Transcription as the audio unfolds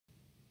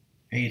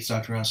Hey, it's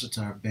Dr.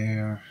 Asatar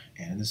Bear,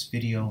 and in this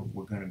video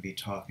we're going to be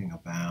talking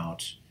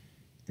about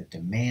the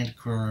demand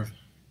curve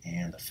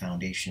and the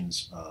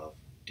foundations of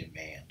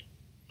demand.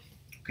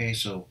 Okay,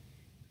 so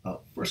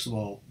first of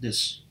all,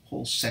 this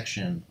whole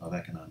section of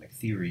economic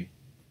theory,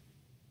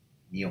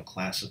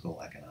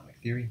 neoclassical economic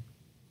theory,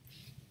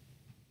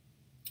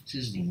 this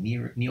is the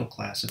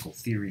neoclassical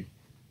theory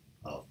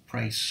of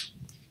price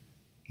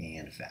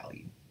and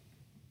value.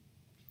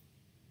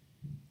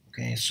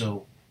 Okay,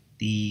 so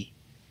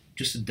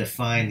just to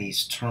define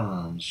these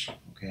terms,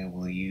 okay,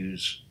 we'll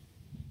use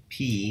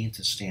P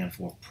to stand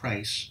for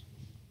price,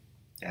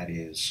 that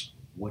is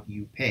what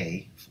you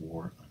pay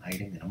for an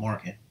item in a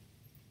market,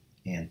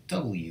 and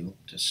W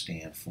to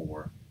stand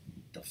for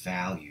the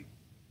value,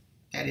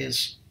 that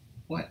is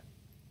what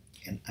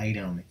an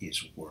item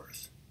is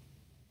worth.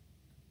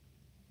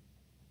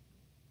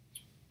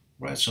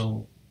 Right,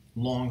 so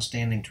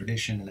long-standing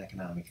tradition in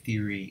economic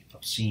theory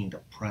of seeing the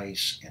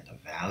price and the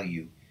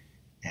value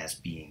as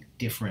being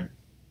different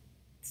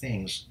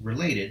things,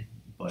 related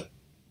but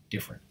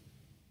different.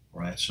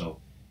 Right,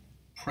 so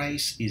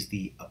price is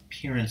the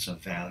appearance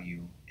of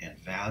value and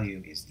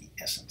value is the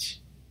essence.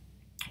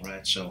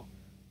 Right, so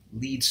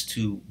leads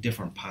to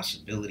different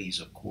possibilities,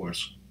 of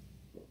course.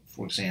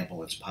 For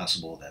example, it's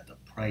possible that the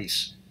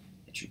price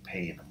that you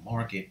pay in the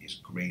market is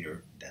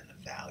greater than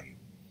the value.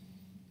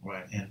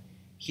 Right, and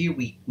here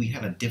we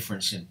have a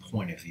difference in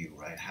point of view,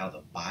 right? How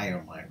the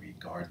buyer might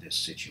regard this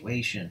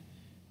situation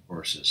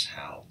versus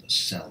how the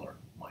seller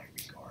might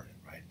regard it,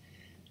 right?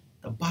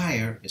 The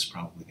buyer is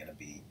probably going to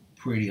be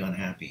pretty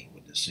unhappy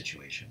with this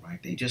situation,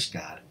 right? They just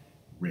got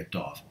ripped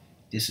off.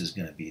 This is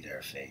going to be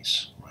their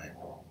face, right?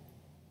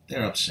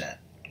 They're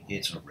upset.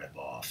 It's a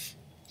rip-off.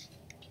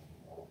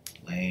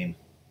 Lame.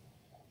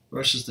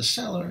 Versus the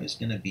seller is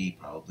going to be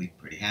probably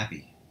pretty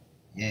happy.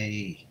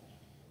 Yay,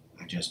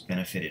 I just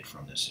benefited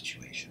from this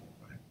situation,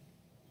 right?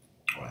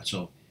 All right,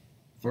 so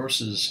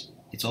versus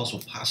it's also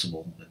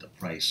possible that the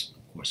price,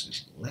 of course,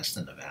 is less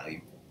than the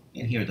value,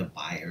 and here the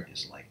buyer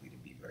is likely to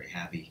be very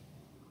happy.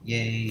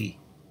 Yay,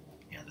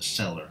 and the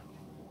seller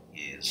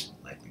is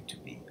likely to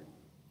be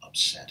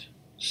upset,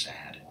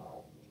 sad.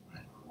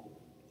 Right?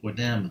 For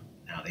them,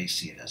 now they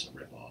see it as a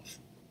ripoff.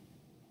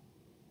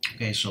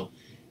 Okay, so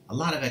a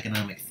lot of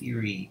economic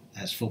theory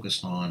has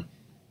focused on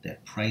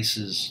that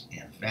prices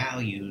and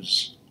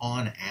values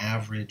on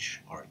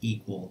average are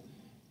equal,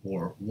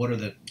 or what are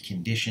the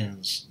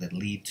conditions that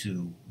lead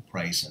to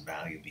price and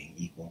value being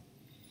equal,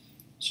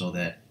 so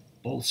that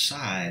both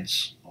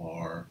sides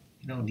are,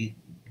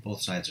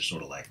 both sides are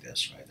sort of like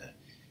this, right? That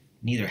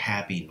neither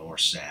happy nor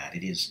sad.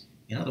 It is,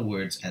 in other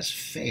words, as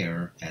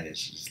fair as it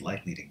is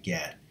likely to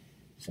get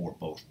for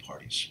both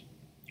parties.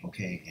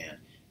 Okay, and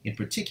in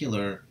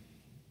particular,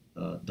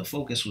 the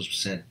focus was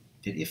said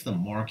that if the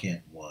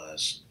market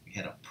was, we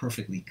had a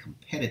perfectly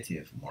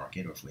competitive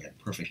market, or if we had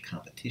perfect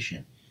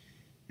competition,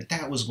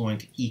 that was going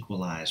to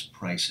equalize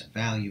price and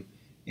value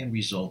and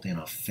result in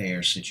a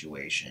fair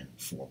situation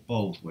for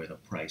both where the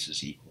price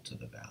is equal to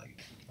the value.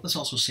 Let's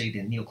also say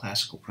that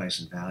neoclassical price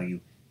and value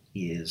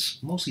is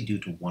mostly due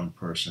to one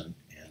person,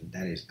 and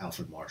that is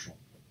Alfred Marshall,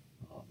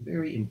 a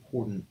very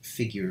important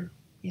figure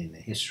in the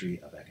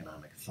history of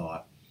economic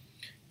thought.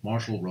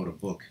 Marshall wrote a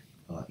book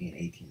in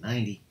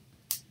 1890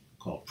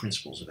 called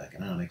Principles of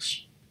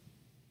Economics,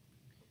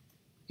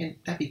 and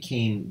that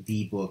became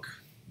the book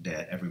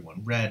that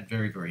everyone read,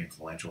 very, very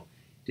influential.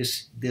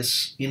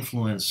 This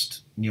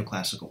influenced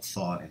neoclassical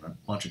thought in a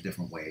bunch of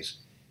different ways.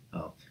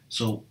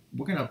 So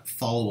we're going to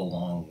follow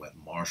along with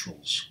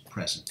Marshall's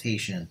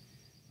presentation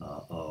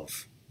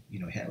of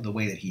the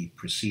way that he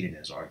proceeded in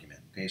his argument.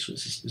 Okay, so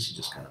this is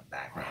just kind of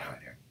background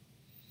right here.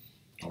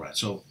 All right,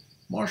 so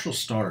Marshall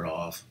started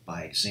off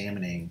by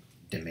examining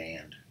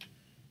demand.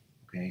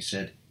 Okay, he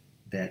said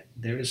that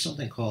there is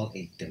something called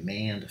a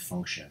demand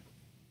function.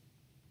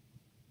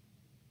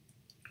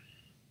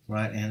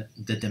 Right, and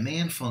the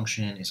demand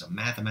function is a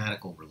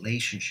mathematical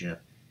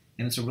relationship,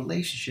 and it's a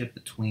relationship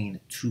between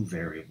two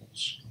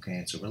variables. Okay,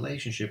 it's a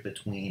relationship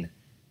between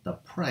the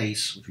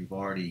price, which we've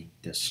already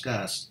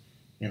discussed,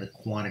 and the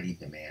quantity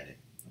demanded.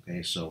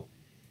 Okay, so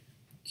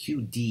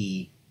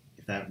QD,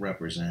 if that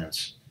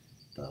represents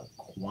the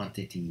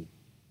quantity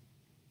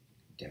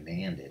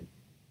demanded,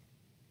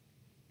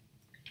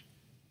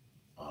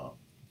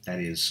 that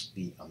is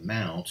the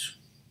amount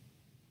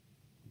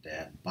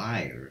that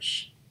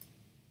buyers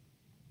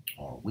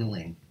are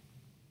willing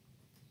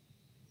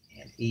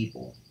and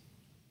able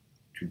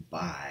to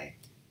buy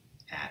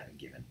at a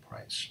given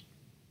price.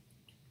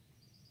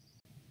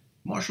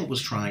 Marshall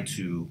was trying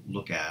to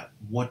look at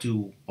what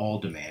do all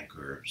demand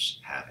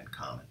curves have in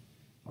common,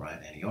 all right?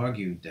 And he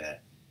argued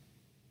that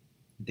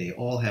they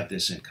all have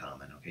this in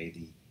common, okay?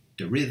 The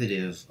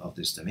derivative of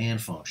this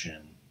demand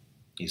function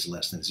is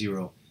less than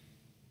zero.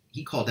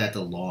 He called that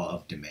the law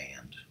of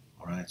demand,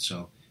 all right?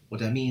 So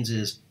what that means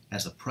is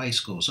as the price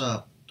goes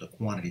up, the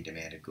quantity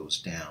demanded goes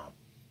down,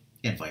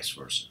 and vice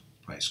versa.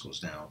 Price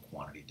goes down,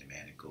 quantity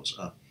demanded goes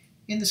up.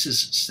 And this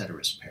is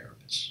ceteris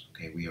paribus.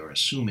 Okay, we are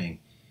assuming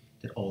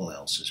that all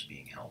else is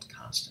being held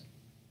constant.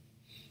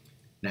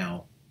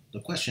 Now,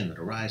 the question that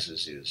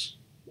arises is,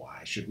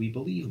 why should we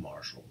believe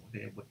Marshall?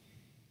 Okay,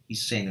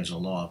 he's saying there's a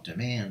law of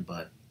demand,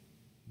 but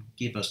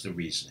give us the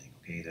reasoning.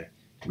 Okay, the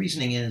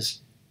reasoning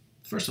is,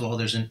 first of all,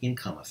 there's an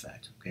income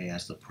effect. Okay,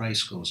 as the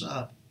price goes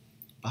up,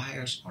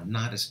 buyers are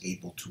not as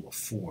able to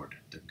afford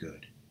the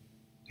good.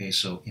 Okay,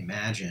 so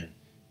imagine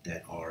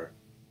that our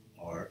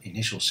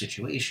initial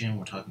situation,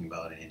 we're talking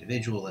about an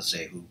individual, let's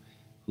say,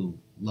 who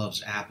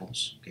loves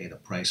apples. Okay, the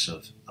price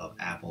of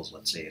apples,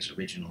 let's say, is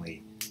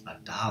originally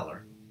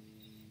 $1.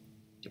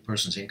 The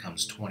person's income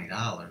is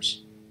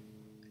 $20.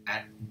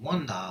 At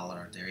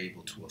 $1, they're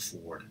able to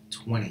afford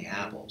 20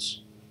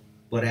 apples.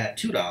 But at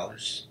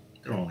 $2,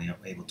 they're only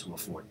able to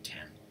afford 10.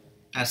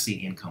 That's the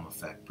income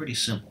effect. Pretty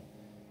simple.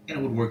 And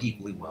it would work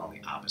equally well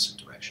in the opposite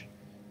direction.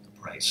 The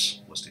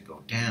price was to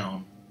go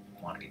down,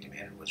 quantity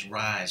demanded was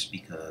rise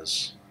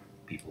because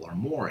people are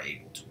more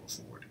able to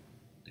afford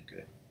the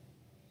good.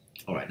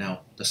 All right,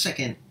 now the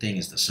second thing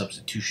is the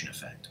substitution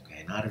effect.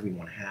 Okay, not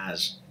everyone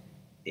has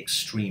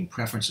extreme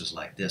preferences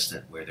like this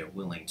where they're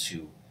willing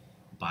to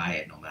buy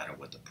it no matter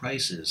what the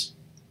price is.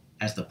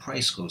 As the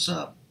price goes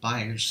up,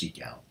 buyers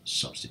seek out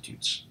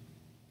substitutes.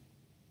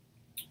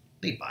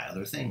 They buy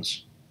other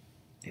things.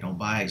 They don't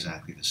buy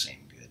exactly the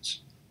same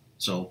goods.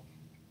 So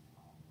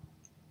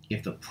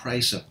if the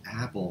price of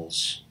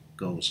apples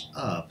goes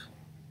up,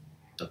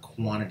 the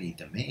quantity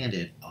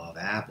demanded of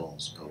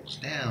apples goes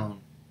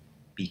down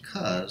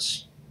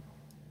because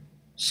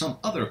some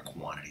other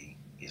quantity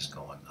is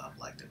going up,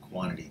 like the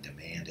quantity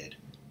demanded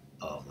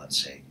of,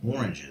 let's say,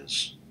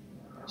 oranges.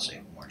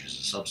 Say orange is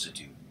a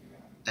substitute.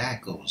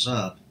 That goes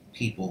up,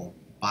 people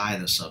buy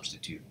the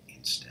substitute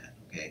instead.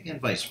 Okay,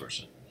 and vice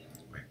versa.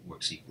 Right?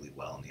 Works equally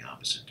well in the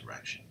opposite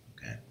direction.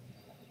 Okay.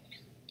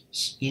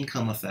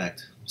 Income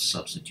effect,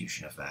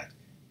 substitution effect,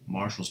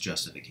 Marshall's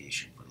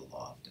justification for the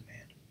law of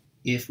demand.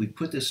 If we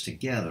put this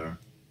together,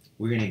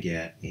 we're going to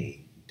get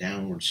a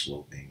downward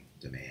sloping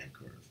demand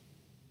curve.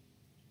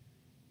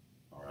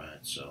 All right,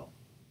 so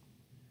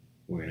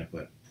we're going to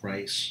put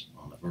price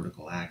on the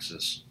vertical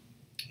axis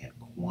and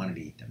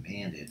quantity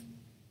demanded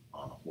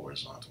on the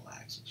horizontal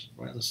axis.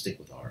 All right, let's stick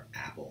with our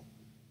apple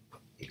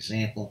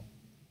example.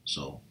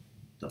 So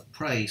the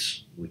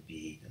price would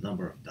be the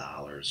number of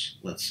dollars,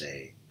 let's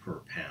say,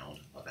 per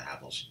pound of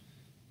apples,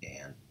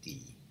 and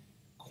the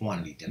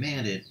quantity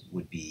demanded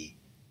would be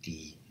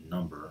the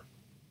number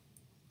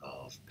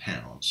of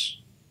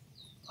pounds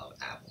of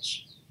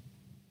apples.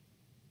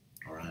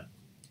 All right,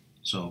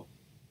 so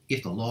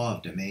if the law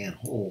of demand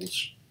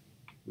holds,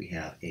 we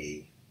have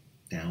a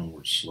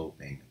downward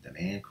sloping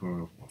demand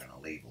curve. We're going to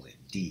label it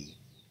D.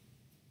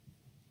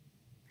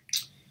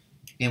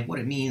 And what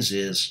it means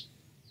is,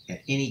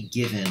 at any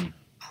given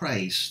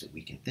price that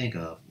we can think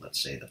of,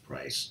 let's say the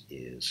price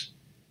is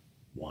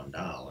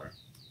 $1,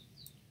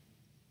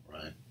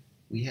 right?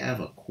 We have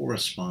a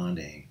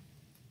corresponding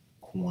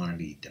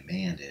quantity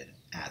demanded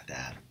at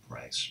that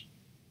price.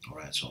 All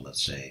right, so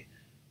let's say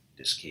in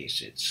this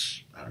case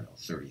it's, I don't know,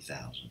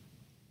 30,000.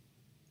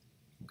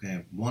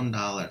 Okay,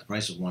 $1, at the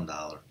price of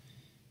 $1,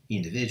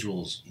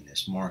 individuals in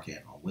this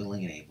market are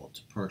willing and able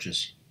to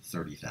purchase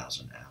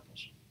 30,000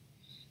 apples.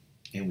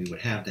 And we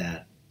would have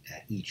that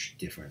at each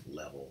different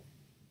level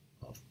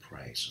of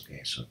price.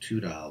 Okay, so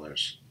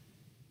 $2,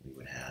 we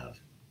would have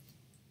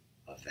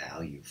a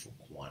value for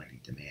quantity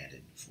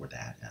demanded for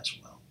that as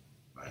well.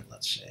 Right,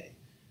 let's say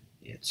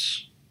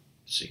it's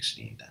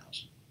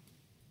 16,000.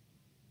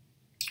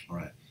 All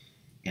right,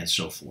 and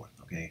so forth.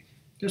 Okay,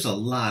 there's a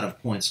lot of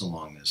points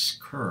along this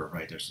curve,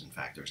 right? In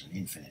fact, there's an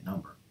infinite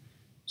number.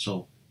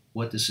 So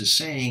what this is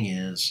saying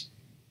is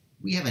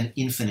we have an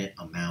infinite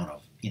amount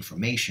of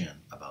information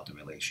about the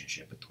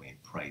relationship between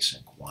price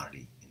and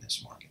quantity in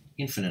this market.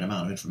 Infinite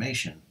amount of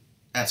information,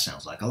 that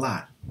sounds like a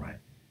lot, right?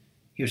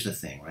 Here's the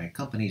thing, right?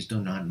 Companies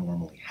do not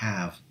normally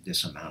have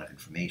this amount of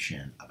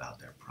information about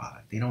their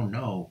product. They don't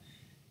know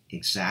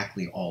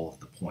exactly all of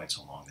the points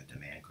along the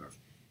demand curve.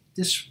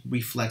 This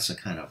reflects a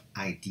kind of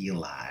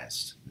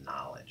idealized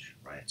knowledge,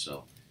 right?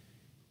 So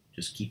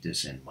just keep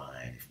this in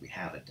mind. If we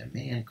have a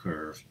demand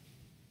curve,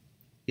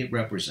 it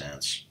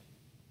represents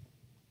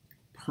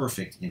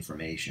perfect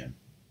information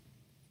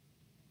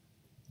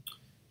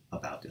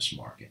about this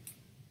market.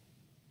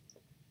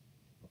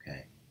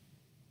 Okay,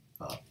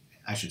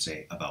 I should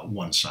say about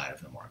one side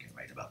of the market,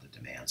 right? About the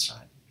demand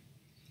side.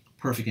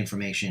 Perfect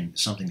information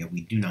is something that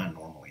we do not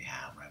normally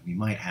have, right? We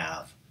might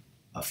have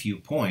a few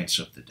points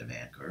of the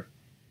demand curve,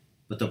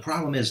 but the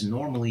problem is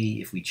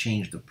normally if we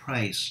change the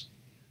price,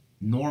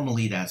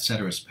 normally that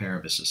ceteris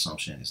paribus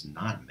assumption is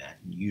not met.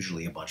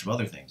 Usually a bunch of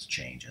other things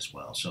change as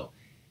well. So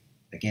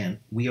again,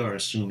 we are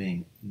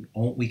assuming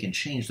we can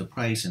change the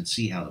price and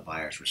see how the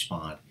buyers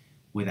respond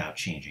without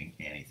changing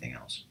anything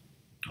else.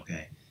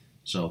 Okay,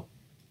 so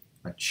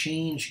a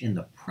change in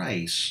the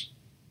price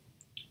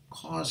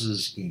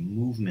causes a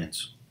movement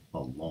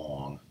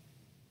along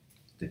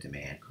the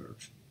demand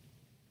curve.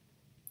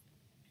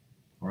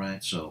 All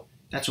right, so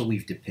that's what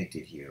we've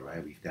depicted here,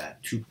 right? We've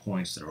got 2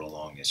 points that are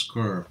along this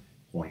curve,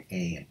 point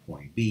A and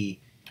point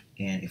B,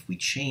 and if we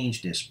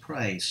change this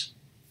price,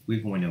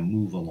 we're going to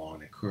move along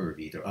the curve,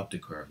 either up the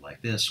curve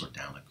like this or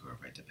down the curve,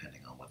 right,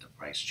 depending on what the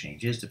price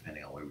change is,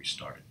 depending on where we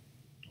started.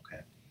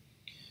 Okay.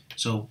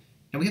 So,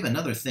 and we have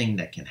another thing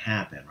that can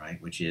happen,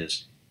 right, which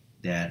is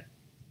that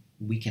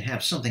we can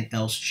have something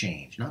else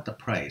change, not the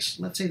price.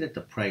 Let's say that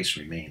the price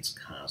remains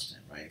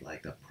constant, right?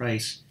 Like the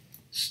price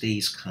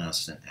stays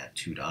constant at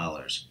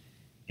 $2,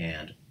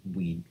 and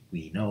we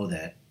know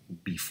that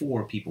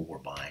before people were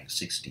buying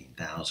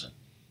 16,000.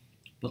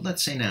 But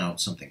let's say now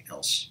something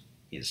else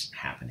is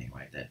happening,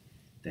 right?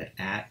 That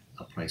at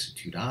a price of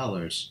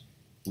 $2,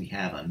 we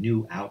have a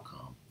new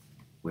outcome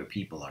where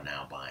people are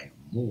now buying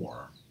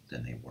more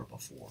than they were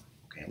before.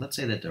 Okay, let's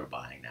say that they're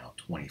buying now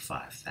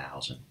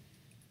 25,000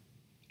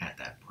 at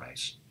that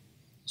price.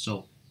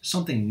 So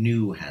something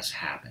new has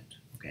happened.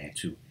 Okay,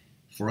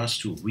 for us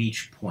to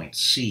reach point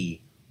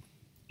C,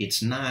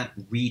 it's not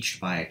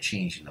reached by a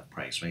change in the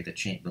price, right?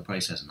 The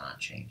price has not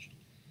changed.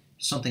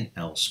 Something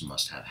else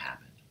must have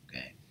happened.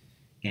 Okay,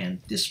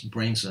 and this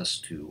brings us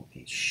to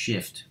a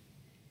shift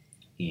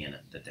in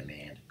the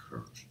demand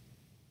curve.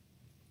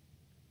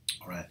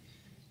 All right,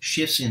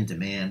 shifts in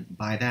demand.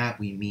 By that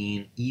we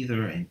mean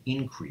either an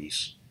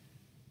increase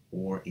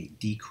or a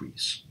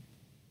decrease.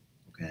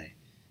 Okay.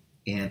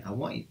 And I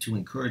want to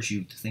encourage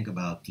you to think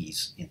about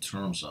these in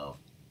terms of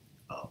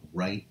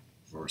right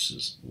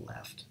versus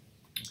left.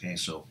 Okay,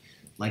 so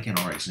like in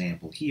our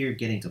example here,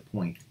 getting to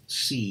point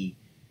C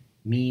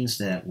means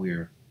that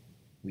we've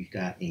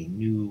got a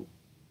new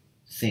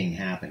thing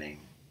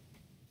happening.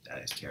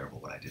 That is terrible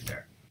what I did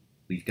there.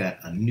 We've got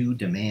a new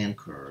demand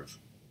curve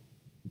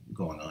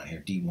going on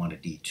here,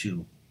 D1 to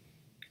D2.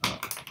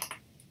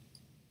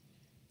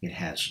 It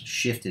has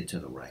shifted to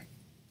the right.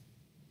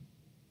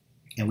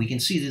 And we can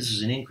see this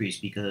is an increase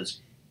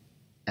because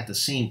at the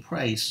same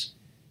price,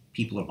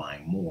 people are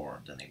buying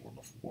more than they were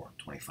before,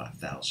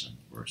 25,000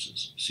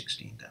 versus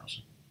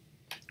 16,000.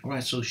 All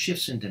right, so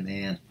shifts in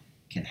demand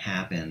can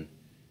happen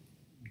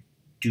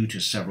due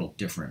to several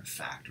different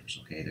factors.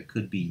 Okay, there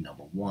could be,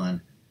 number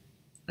one,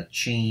 a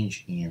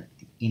change in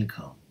the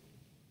income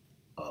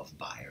of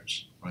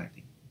buyers. Right,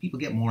 people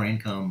get more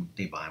income,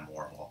 they buy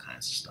more of all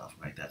kinds of stuff.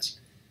 Right, that's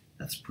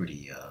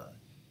pretty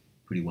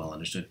well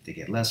understood. If they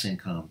get less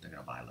income, they're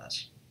going to buy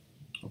less.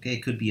 Okay,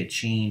 it could be a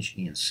change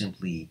in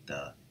simply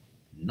the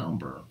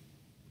number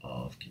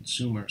of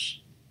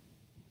consumers.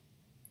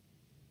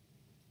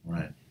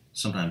 Right.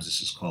 Sometimes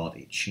this is called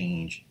a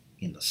change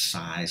in the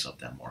size of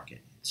that market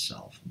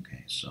itself.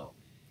 Okay, so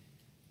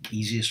the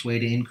easiest way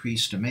to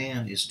increase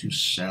demand is to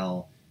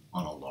sell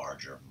on a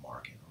larger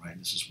market. Right.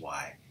 This is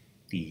why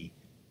the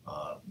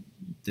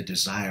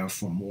desire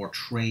for more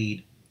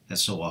trade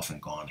has so often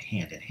gone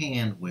hand in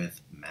hand with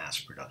mass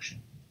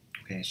production.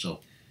 Okay, so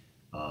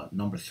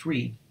number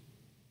three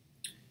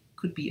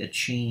could be a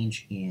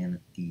change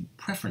in the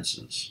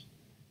preferences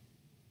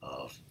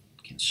of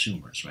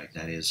consumers, right?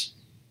 That is,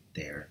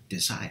 their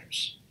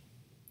desires,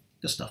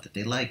 the stuff that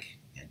they like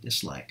and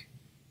dislike.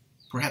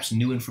 Perhaps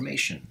new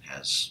information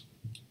has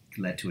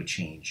led to a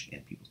change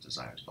in people's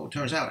desires. Oh, it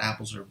turns out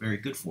apples are very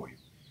good for you.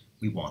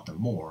 We want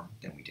them more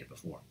than we did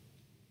before.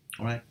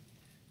 All right?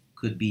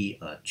 Could be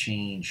a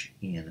change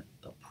in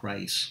the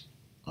price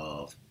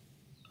of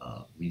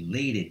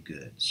related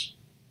goods.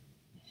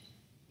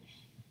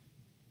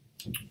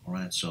 All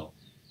right, so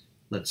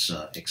let's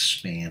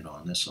expand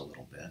on this a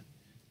little bit.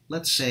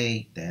 Let's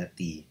say that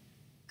the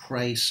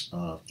price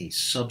of a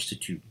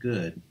substitute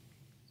good,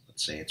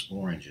 let's say it's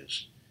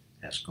oranges,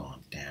 has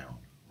gone down.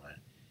 Right?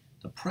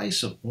 The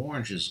price of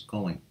oranges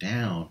going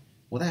down,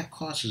 well, that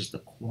causes the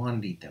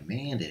quantity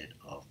demanded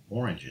of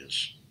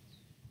oranges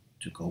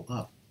to go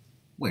up.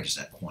 Where does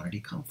that quantity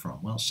come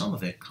from? Well, some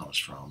of it comes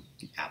from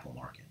the apple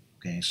market.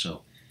 Okay,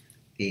 so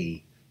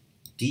a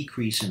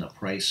decrease in the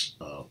price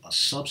of a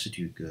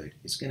substitute good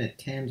is going to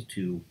tend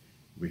to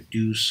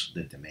reduce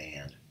the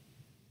demand.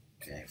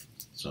 Okay,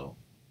 so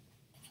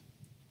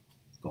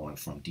going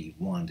from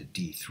D1 to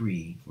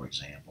D3, for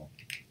example,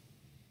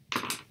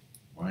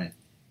 right?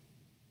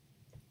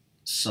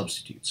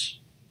 Substitutes.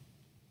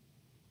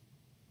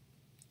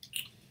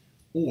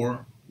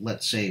 Or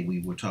let's say we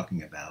were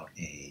talking about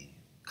a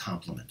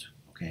complement.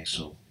 Okay,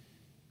 so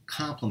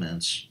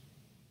complements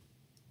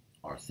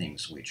are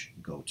things which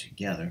go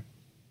together.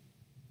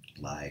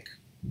 Like,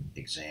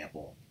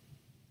 example,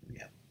 we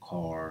have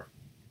car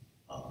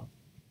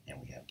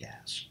and we have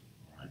gas.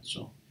 All right,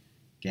 so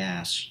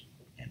gas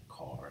and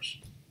cars.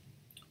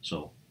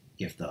 So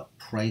if the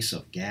price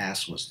of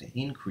gas was to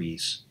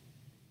increase,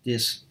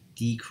 this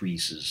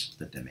decreases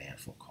the demand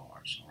for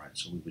cars. All right,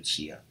 so we would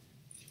see a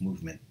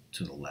movement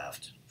to the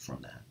left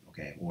from that.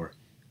 Okay, or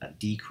a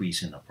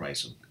decrease in the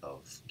price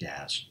of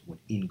gas would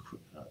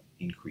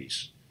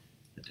increase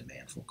the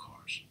demand for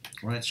cars.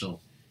 All right,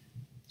 so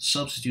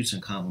substitutes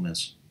and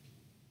complements,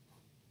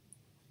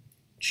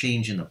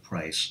 change in the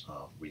price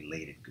of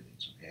related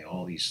goods. Okay,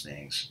 all these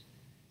things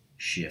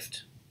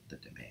shift the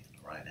demand.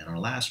 All right, and our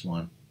last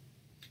one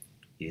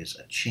is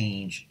a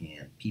change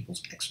in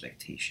people's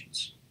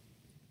expectations.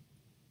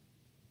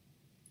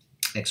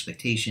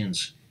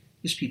 Expectations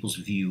is people's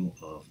view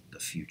of the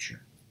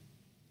future.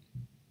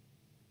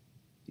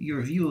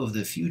 your view of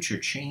the future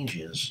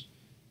changes,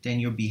 then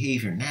your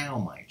behavior now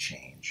might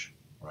change,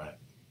 right?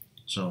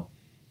 So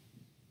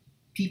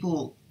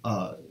people,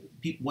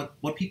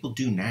 what people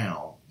do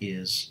now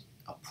is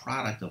a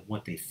product of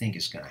what they think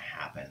is going to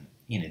happen,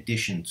 in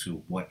addition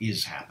to what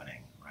is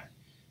happening, right?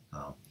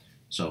 Um,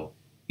 so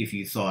if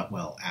you thought,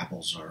 well,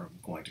 apples are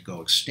going to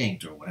go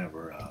extinct or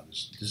whatever,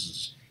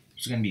 there's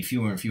going to be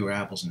fewer and fewer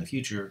apples in the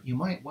future, you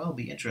might well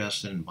be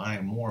interested in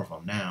buying more of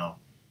them now,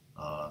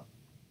 uh,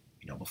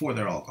 before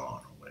they're all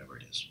gone or whatever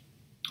it is.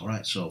 All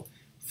right, so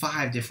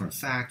 5 different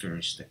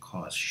factors that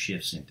cause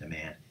shifts in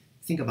demand.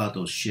 Think about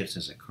those shifts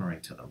as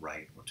occurring to the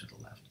right or to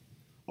the left.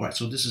 All right,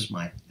 so this is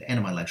the end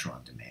of my lecture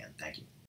on demand. Thank you.